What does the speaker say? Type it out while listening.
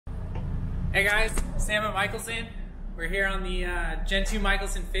Hey guys, Sam at Mikelson. We're here on the Gen 2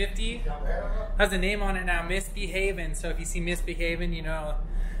 Mikelson 50. Has a name on it now, Misbehavin'. So if you see Misbehavin', you know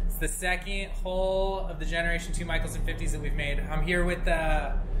it's the second hull of the Generation 2 Mikelson 50s that we've made. I'm here with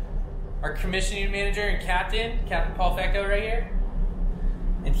our commissioning manager and Captain Paul Fecteau right here.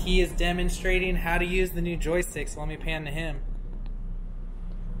 And he is demonstrating how to use the new joystick, so let me pan to him.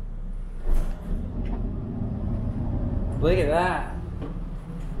 Look at that.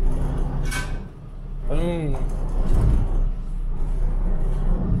 Boom.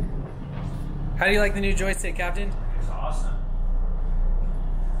 How do you like the new joystick, Captain? It's awesome.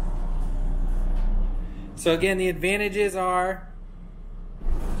 So again, the advantages are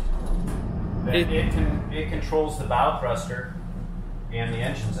that it controls the bow thruster and the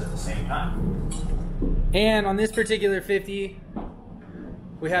engines at the same time. And on this particular 50,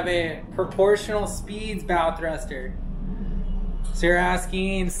 we have a proportional speeds bow thruster. So you're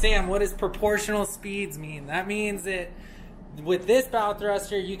asking, Sam, what does proportional speeds mean? That means that with this bow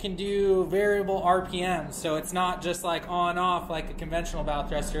thruster, you can do variable RPMs. So it's not just like on off like a conventional bow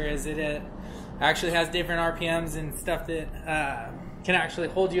thruster is. It actually has different RPMs and stuff that can actually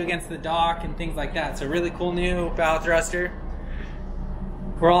hold you against the dock and things like that. So really cool new bow thruster.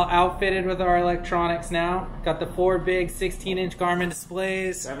 We're all outfitted with our electronics now. Got the 4 big 16-inch Garmin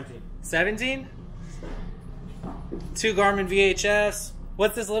displays. 17? 2 Garmin VHFs.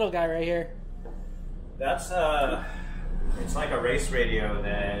 What's this little guy right here? That's it's like a race radio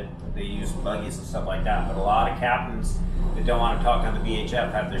that they use in buggies and stuff like that. But a lot of captains that don't want to talk on the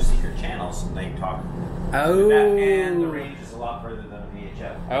VHF have their secret channels and they talk. Oh. And the range is a lot further than a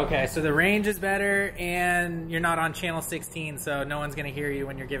VHF. Okay, so the range is better and you're not on channel 16, so no one's going to hear you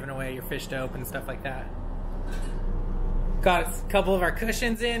when you're giving away your fish dope and stuff like that. Got a couple of our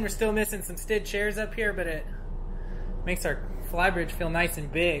cushions in. We're still missing some stid chairs up here, but it makes our flybridge feel nice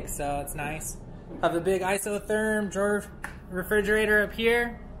and big, so it's nice. Have the big isotherm drawer refrigerator up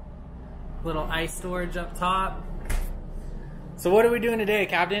here. Little ice storage up top. So what are we doing today,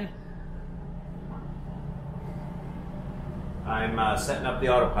 Captain? I'm setting up the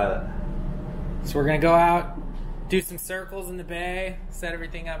autopilot. So we're gonna go out, do some circles in the bay, set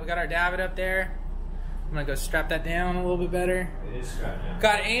everything up. We got our davit up there. I'm gonna go strap that down a little bit better. It is strapped down.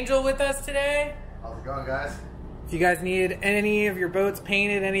 Got Angel with us today. How's it going, guys? If you guys need any of your boats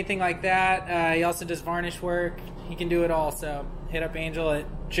painted, anything like that, he also does varnish work. He can do it all, so hit up Angel at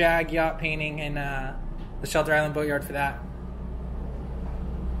Jag Yacht Painting in the Shelter Island Boatyard for that.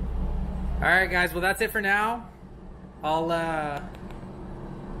 Alright guys, well that's it for now. I'll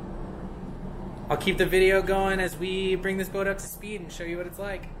keep the video going as we bring this boat up to speed and show you what it's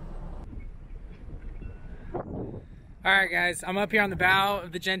like. Alright guys, I'm up here on the bow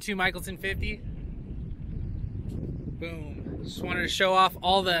of the Gen 2 Mikelson 50. Boom. Just wanted to show off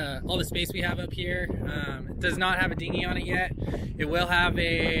all the space we have up here. It does not have a dinghy on it yet. It will have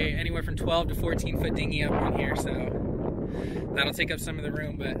a anywhere from 12 to 14 foot dinghy up on here, so that'll take up some of the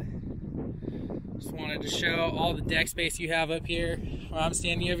room, but just wanted to show all the deck space you have up here. Where I'm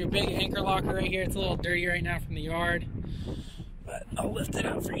standing, you have your big anchor locker right here. It's a little dirty right now from the yard, but I'll lift it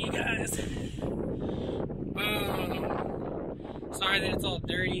up for you guys. Boom. Sorry that it's all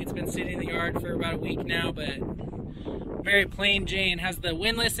dirty. It's been sitting in the yard for about a week now, but very plain Jane. Has the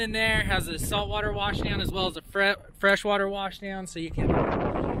windlass in there, has a saltwater washdown as well as a freshwater washdown, so you can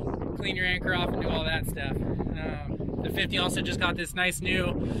clean your anchor off and do all that stuff. The 50 also just got this nice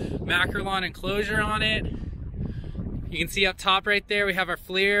new Macrolon enclosure on it. You can see up top right there we have our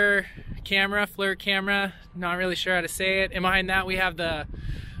FLIR camera, not really sure how to say it. And behind that we have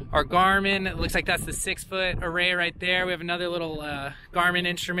our Garmin. It looks like that's the 6-foot array right there. We have another little Garmin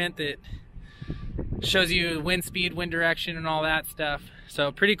instrument that shows you wind speed, wind direction, and all that stuff.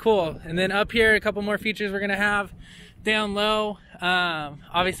 So pretty cool. And then up here, a couple more features we're gonna have down low.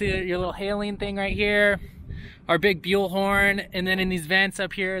 Obviously your little hailing thing right here, our big Buell horn, and then in these vents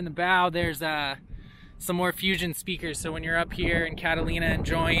up here in the bow, there's some more Fusion speakers. So when you're up here in Catalina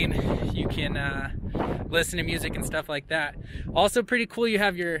enjoying, you can listen to music and stuff like that. Also pretty cool, you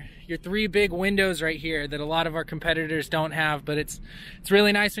have your 3 big windows right here that a lot of our competitors don't have, but it's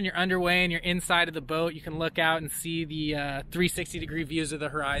really nice when you're underway and you're inside of the boat. You can look out and see the 360-degree views of the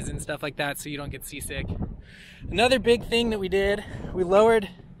horizon, stuff like that, so you don't get seasick. Another big thing that we did, we lowered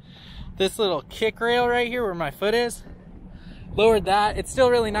this little kick rail right here where my foot is. Lowered that. It's still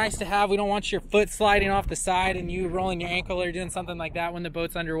really nice to have. We don't want your foot sliding off the side and you rolling your ankle or doing something like that when the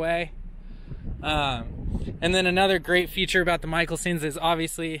boat's underway. And then another great feature about the Mikelsons is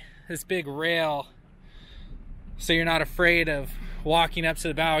obviously this big rail, so you're not afraid of walking up to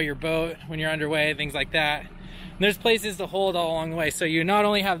the bow of your boat when you're underway, things like that. there's places to hold all along the way. So you not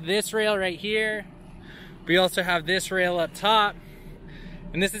only have this rail right here, but you also have this rail up top.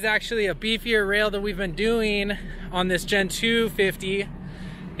 And this is actually a beefier rail that we've been doing on this Gen 2 50.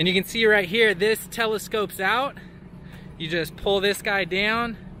 And you can see right here, this telescopes out. You just pull this guy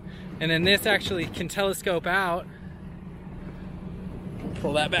down, and then this actually can telescope out.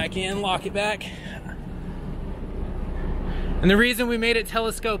 Pull that back in, lock it back. And the reason we made it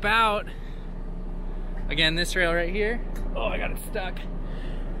telescope out, again, this rail right here, oh, I got it stuck,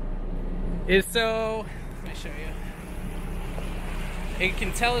 is so, let me show you. It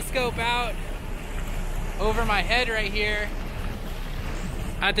can telescope out over my head right here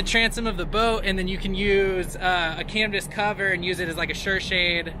at the transom of the boat, and then you can use a canvas cover and use it as like a shore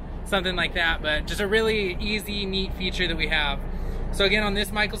shade, something like that. But just a really easy, neat feature that we have. So again, on this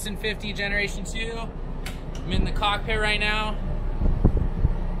Mikelson 50 Generation 2, I'm in the cockpit right now.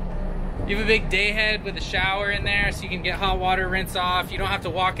 You have a big day head with a shower in there, so you can get hot water, rinse off. You don't have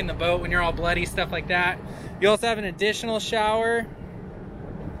to walk in the boat when you're all bloody, stuff like that. You also have an additional shower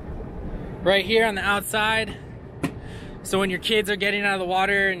right here on the outside. So when your kids are getting out of the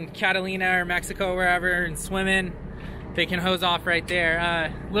water in Catalina or Mexico or wherever and swimming, they can hose off right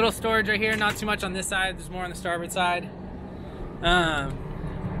there. Little storage right here, not too much on this side. There's more on the starboard side.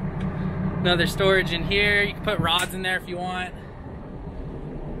 Another storage in here. You can put rods in there if you want.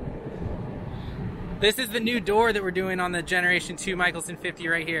 This is the new door that we're doing on the Generation 2 Mikelson 50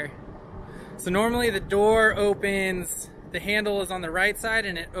 right here. So normally the door opens, the handle is on the right side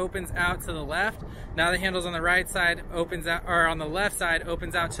and it opens out to the left. Now the handle's on the right side, opens out, or on the left side,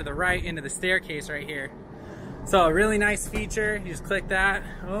 opens out to the right into the staircase right here. So a really nice feature. You just click that,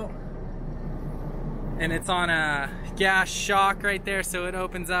 oh, and it's on a gas shock right there, so it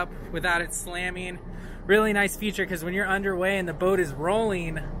opens up without it slamming. Really nice feature, because when you're underway and the boat is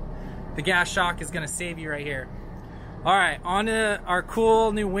rolling, the gas shock is gonna save you right here. All right, on to our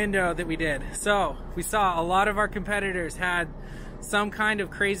cool new window that we did. So we saw a lot of our competitors had some kind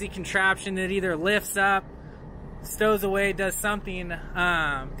of crazy contraption that either lifts up, stows away, does something,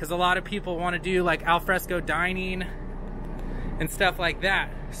 because a lot of people want to do like alfresco dining and stuff like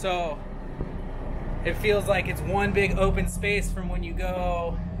that. So it feels like it's one big open space from when you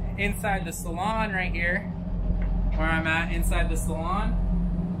go inside the salon right here, where I'm at inside the salon.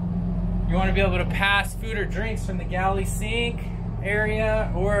 You want to be able to pass food or drinks from the galley sink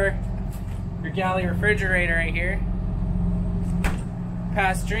area or your galley refrigerator right here.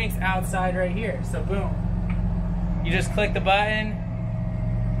 Pass drinks outside right here. So boom. You just click the button.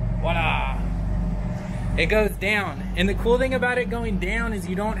 Voila. It goes down. And the cool thing about it going down is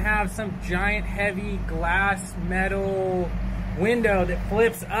you don't have some giant heavy glass metal window that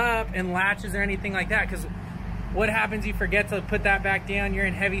flips up and latches or anything like that. Because what happens, you forget to put that back down, you're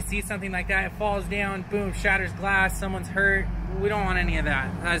in heavy seas, something like that, it falls down, boom, shatters glass, someone's hurt. We don't want any of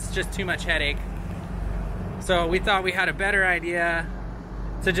that. That's just too much headache. So we thought we had a better idea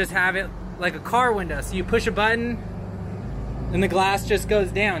to just have it like a car window. So you push a button and the glass just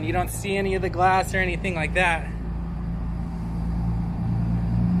goes down. You don't see any of the glass or anything like that.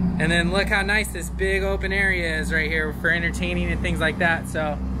 And then look how nice this big open area is right here for entertaining and things like that.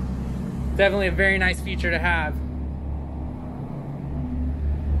 So definitely a very nice feature to have.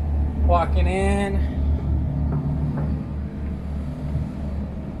 Walking in,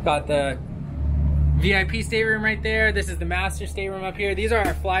 got the VIP stateroom right there. This is the master stateroom up here. These are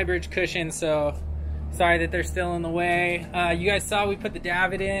our flybridge cushions, so sorry that they're still in the way. You guys saw we put the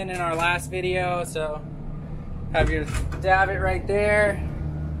davit in our last video, so have your davit right there,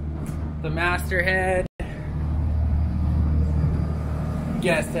 the master head,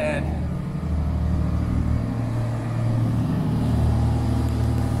 guest head.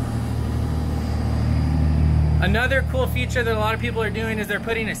 Another cool feature that a lot of people are doing is they're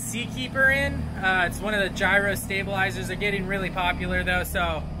putting a Seakeeper in. It's one of the gyro stabilizers. They're getting really popular though,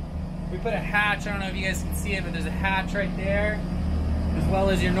 so we put a hatch. I don't know if you guys can see it, but there's a hatch right there, as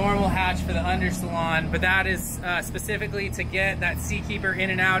well as your normal hatch for the under salon. But that is specifically to get that Seakeeper in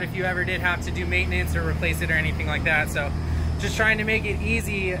and out if you ever did have to do maintenance or replace it or anything like that. So just trying to make it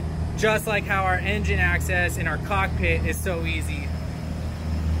easy, just like how our engine access in our cockpit is so easy.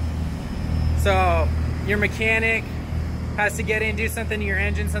 So your mechanic has to get in, do something to your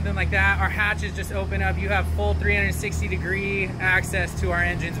engine, something like that, our hatches just open up. You have full 360-degree access to our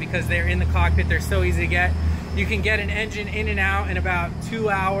engines because they're in the cockpit. They're so easy to get. You can get an engine in and out in about 2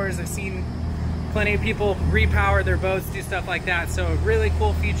 hours. I've seen plenty of people repower their boats, do stuff like that. So a really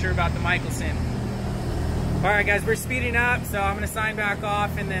cool feature about the Mikelson. All right, guys, we're speeding up, so I'm gonna sign back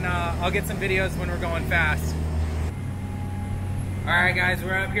off, and then I'll get some videos when we're going fast. All right, guys,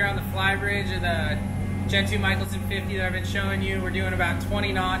 we're up here on the flybridge of the Gen 2 Mikelson 50 that I've been showing you. We're doing about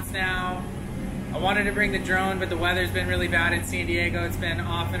 20 knots now. I wanted to bring the drone, but the weather's been really bad in San Diego. It's been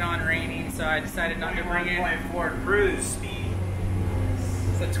off and on raining, so I decided not to bring it. 21.4 cruise speed.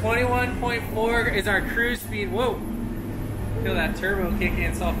 So 21.4 is our cruise speed. Whoa! Feel that turbo kick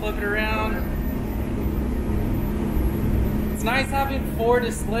in, so I'll flip it around. It's nice having 4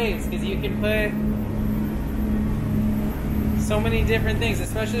 displays because you can put so many different things,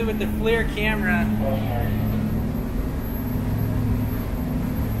 especially with the FLIR camera.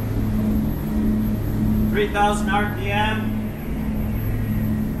 3,000 RPM.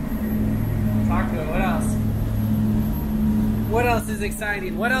 Talk to it. What else? What else is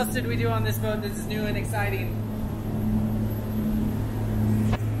exciting? What else did we do on this boat that is new and exciting?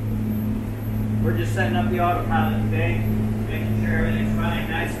 We're just setting up the autopilot today, making sure everything's running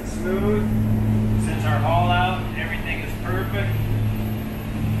nice and smooth. Since our haul out, everything is perfect.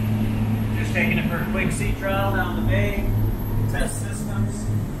 Just taking it for a quick sea trial down the bay, test systems,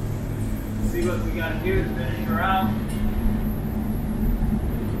 see what we got to do to finish her out.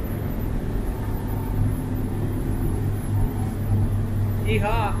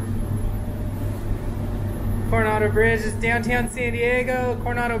 Yeehaw! Coronado Bridge is downtown San Diego.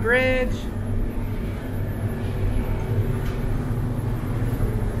 Coronado Bridge.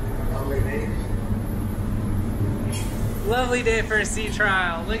 Lovely day. Lovely day for a sea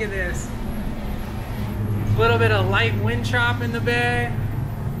trial. Look at this. A little bit of light wind chop in the bay.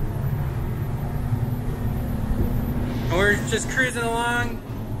 And we're just cruising along.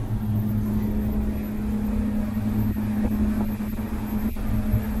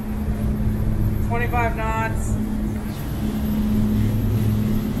 $25 knots.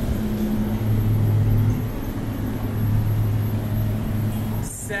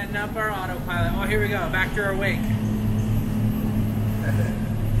 Setting up our autopilot. Oh, here we go. Back to our wake.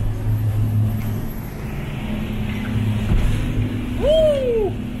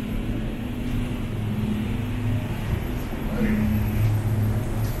 Woo!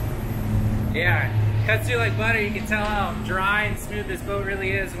 Yeah, cuts through like butter. You can tell how dry and smooth this boat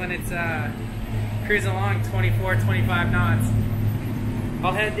really is when it's cruising along 24, 25 knots.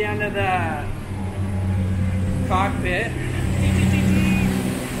 I'll head down to the cockpit.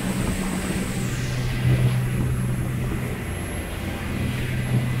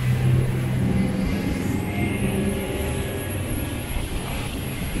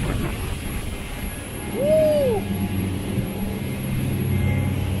 Woo!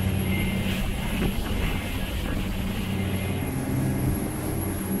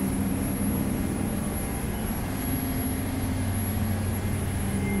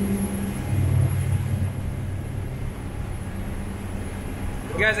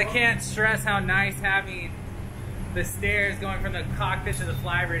 Guys, I can't stress how nice having the stairs going from the cockpit to the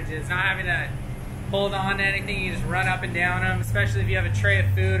flybridge is. Not having to hold on to anything, you just run up and down them, especially if you have a tray of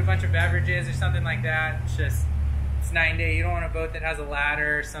food, a bunch of beverages or something like that. It's night and day. You don't want a boat that has a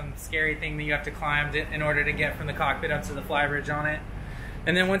ladder or some scary thing that you have to climb in order to get from the cockpit up to the flybridge on it.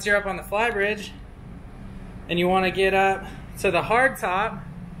 And then once you're up on the flybridge and you want to get up to the hard top,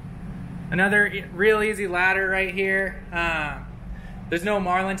 another real easy ladder right here. There's no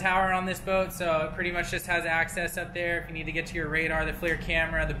Marlin tower on this boat, so it pretty much just has access up there. If you need to get to your radar, the FLIR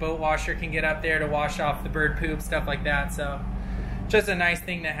camera, the boat washer can get up there to wash off the bird poop, stuff like that. So just a nice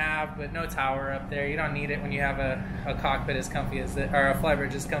thing to have, but no tower up there. You don't need it when you have a cockpit as comfy as this, or a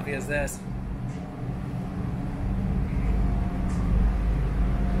flybridge as comfy as this.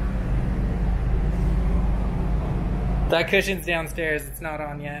 That cushion's downstairs, it's not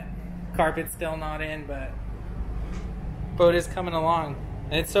on yet. Carpet's still not in, but boat is coming along.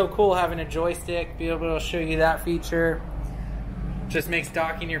 And it's so cool having a joystick, be able to show you that feature. Just makes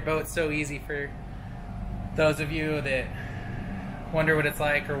docking your boat so easy for those of you that wonder what it's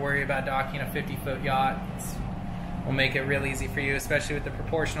like or worry about docking a 50-foot yacht. We'll make it real easy for you, especially with the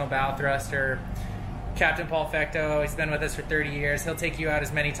proportional bow thruster. Captain Paul Fecteau, he's been with us for 30 years. He'll take you out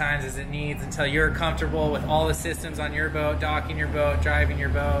as many times as it needs until you're comfortable with all the systems on your boat, docking your boat, driving your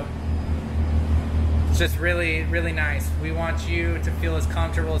boat. It's just really, really nice. We want you to feel as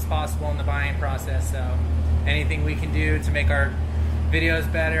comfortable as possible in the buying process. So anything we can do to make our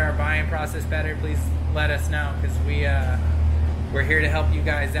videos better, our buying process better, please let us know, because we're here to help you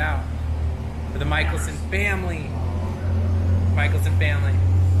guys out. For the Mikelson family. Mikelson family.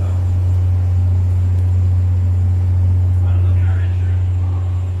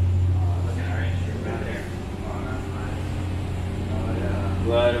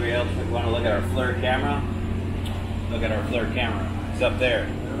 What do we else want to look at our FLIR camera? Look at our FLIR camera. It's up there.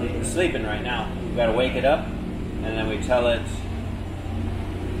 It's sleeping right now. We got to wake it up, and then we tell it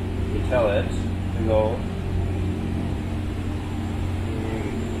Go.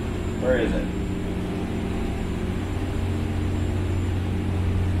 Where is it?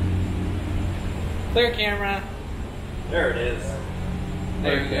 Clear camera. There it is.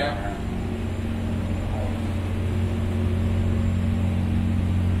 There you go.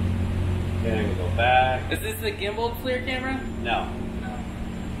 Then we go back. Is this the gimbal FLIR camera? No.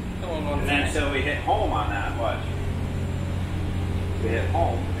 And And then so we hit home on that. Watch. We hit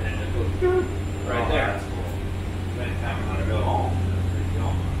home, and it just goes right there. That's cool. Anytime we want to go home,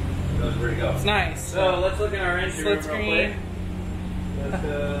 it goes where to go. It's nice. So let's look at our engine room real quick.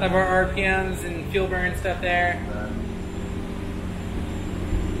 Have our RPMs and fuel burn stuff there.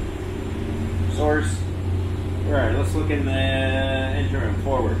 Source. All right, let's look in the engine room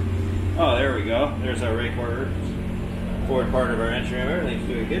forward. Oh, there we go. There's our rake order. Forward part of our engine room. Everything's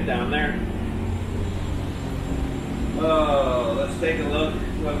doing good down there. Oh, let's take a look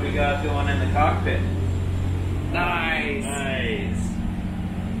what we got going in the cockpit. Nice. Nice.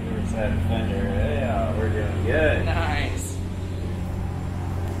 Where's that fender? Yeah, we're doing good. Nice.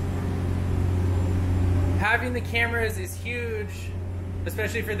 Having the cameras is huge,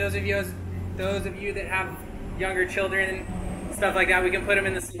 especially for those of you that have younger children, stuff like that. We can put them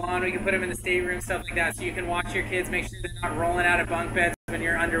in the salon, we can put them in the stateroom, stuff like that, so you can watch your kids, make sure they're not rolling out of bunk beds when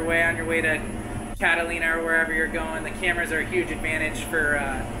you're underway on your way to Catalina or wherever you're going. The cameras are a huge advantage for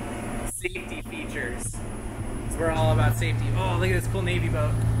safety features. So we're all about safety. Oh, look at this cool Navy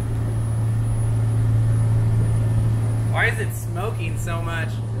boat. Why is it smoking so much?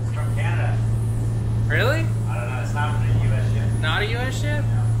 It's from Canada. Really? I don't know, it's not from a U.S. ship. Not a U.S. ship?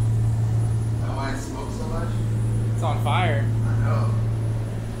 No. Is that why it smokes so much? It's on fire. I know.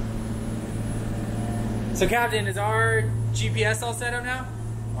 So Captain, is our GPS all set up now?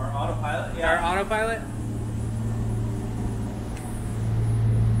 Our autopilot? Our autopilot?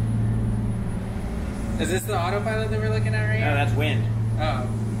 Is this the autopilot that we're looking at right No, here? that's wind. Oh.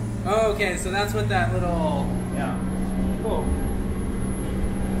 Oh, okay, so that's what that little... Yeah. Cool.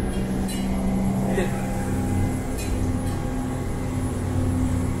 You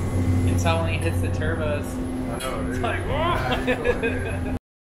can tell when he hits the turbos. I know. It's Dude. like, whoa!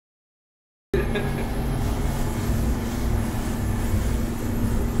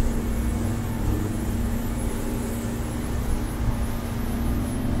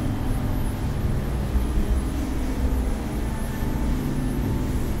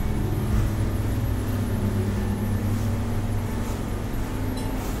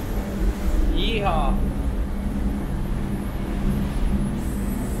 Yeehaw.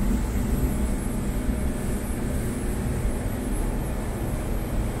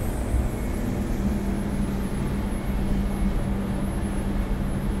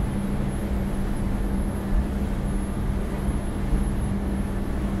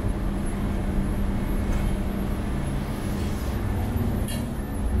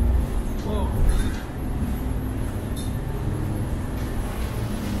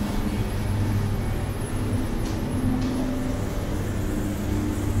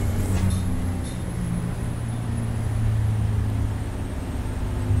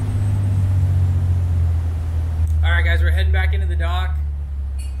 Guys, we're heading back into the dock.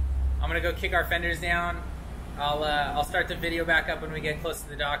 I'm gonna go kick our fenders down. I'll start the video back up when we get close to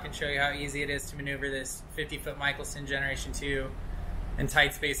the dock and show you how easy it is to maneuver this 50-foot Mikelson Generation 2 in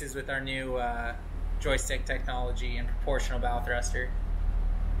tight spaces with our new joystick technology and proportional bow thruster.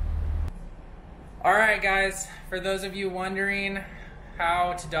 Alright guys, for those of you wondering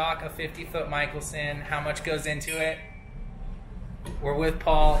how to dock a 50-foot Mikelson, how much goes into it, we're with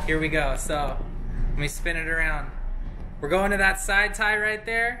Paul. Here we go. So let me spin it around. We're going to that side tie right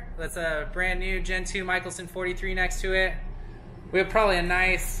there. That's a brand new Gen 2 Mikelson 43 next to it. We have probably a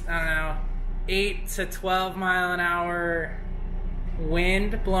nice, I don't know, 8 to 12 mile an hour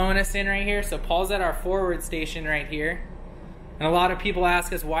wind blowing us in right here. So Paul's at our forward station right here. And a lot of people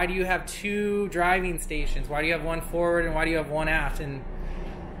ask us, why do you have two driving stations? Why do you have one forward and why do you have one aft? And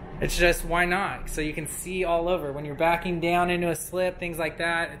it's just, why not? So you can see all over. When you're backing down into a slip, things like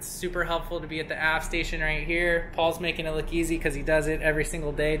that, it's super helpful to be at the aft station right here. Paul's making it look easy because he does it every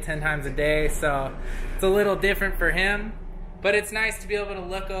single day, 10 times a day. So it's a little different for him. But it's nice to be able to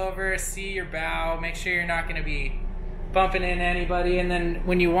look over, see your bow, make sure you're not going to be bumping into anybody. And then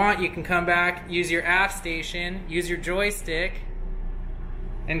when you want, you can come back, use your aft station, use your joystick,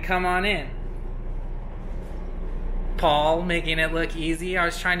 and come on in. Paul making it look easy. I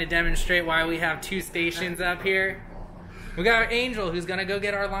was trying to demonstrate why we have two stations up here. We got Angel who's gonna go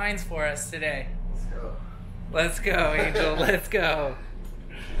get our lines for us today. Let's go, Angel. Let's go.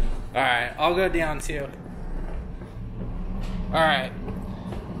 Alright, I'll go down too. Alright.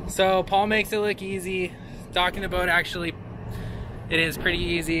 So Paul makes it look easy. Docking the boat, actually, it is pretty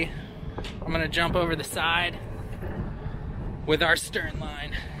easy. I'm gonna jump over the side with our stern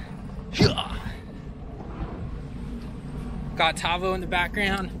line. Got Tavo in the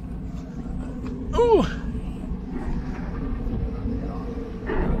background. Ooh!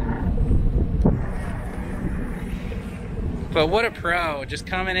 But what a pro, just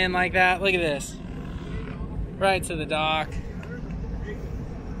coming in like that. Look at this. Right to the dock.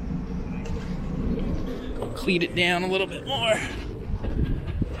 Cleat it down a little bit more.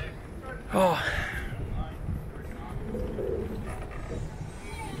 Oh.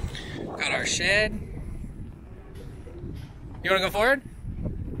 Got our shed. You wanna go forward?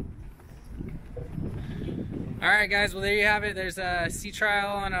 All right, guys, well, there you have it. There's a sea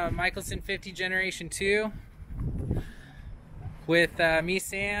trial on a Mikelson 50 Generation 2 with me,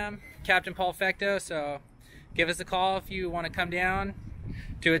 Sam, Captain Paul Fecteau. So give us a call if you want to come down,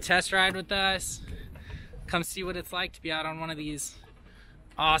 do a test ride with us, come see what it's like to be out on one of these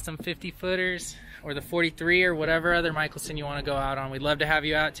awesome 50-footers or the 43 or whatever other Mikelson you want to go out on. We'd love to have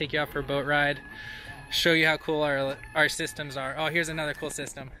you out, take you out for a boat ride, show you how cool our systems are. Oh, here's another cool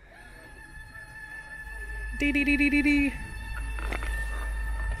system. Dee dee dee dee dee dee.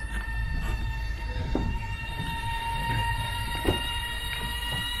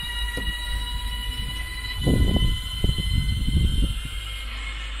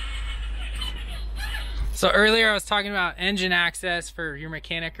 So earlier I was talking about engine access for your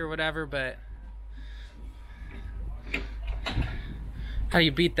mechanic or whatever, but how do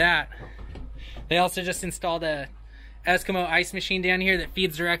you beat that? They also just installed a Eskimo ice machine down here that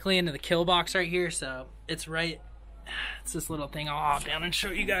feeds directly into the kill box right here, so it's this little thing. I'll hop down and show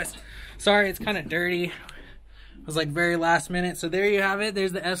you guys. Sorry, it's kind of dirty. It was like very last minute. So there you have it.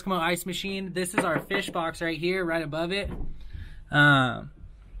 There's the Eskimo ice machine. This is our fish box right here, right above it.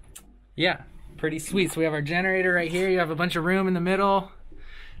 Yeah, pretty sweet. So we have our generator right here. You have a bunch of room in the middle.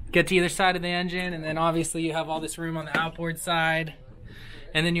 Get to either side of the engine, and then obviously you have all this room on the outboard side.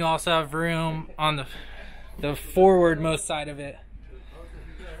 And then you also have room on the forward-most side of it.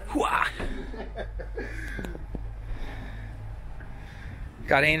 Hooah!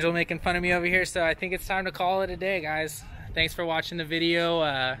 Got Angel making fun of me over here, so I think it's time to call it a day, guys. Thanks for watching the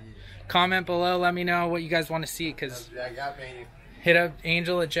video. Comment below, let me know what you guys want to see, because hit up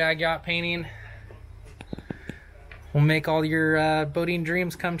Angel at Jag Yacht Painting. We'll make all your boating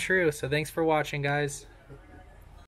dreams come true. So thanks for watching, guys.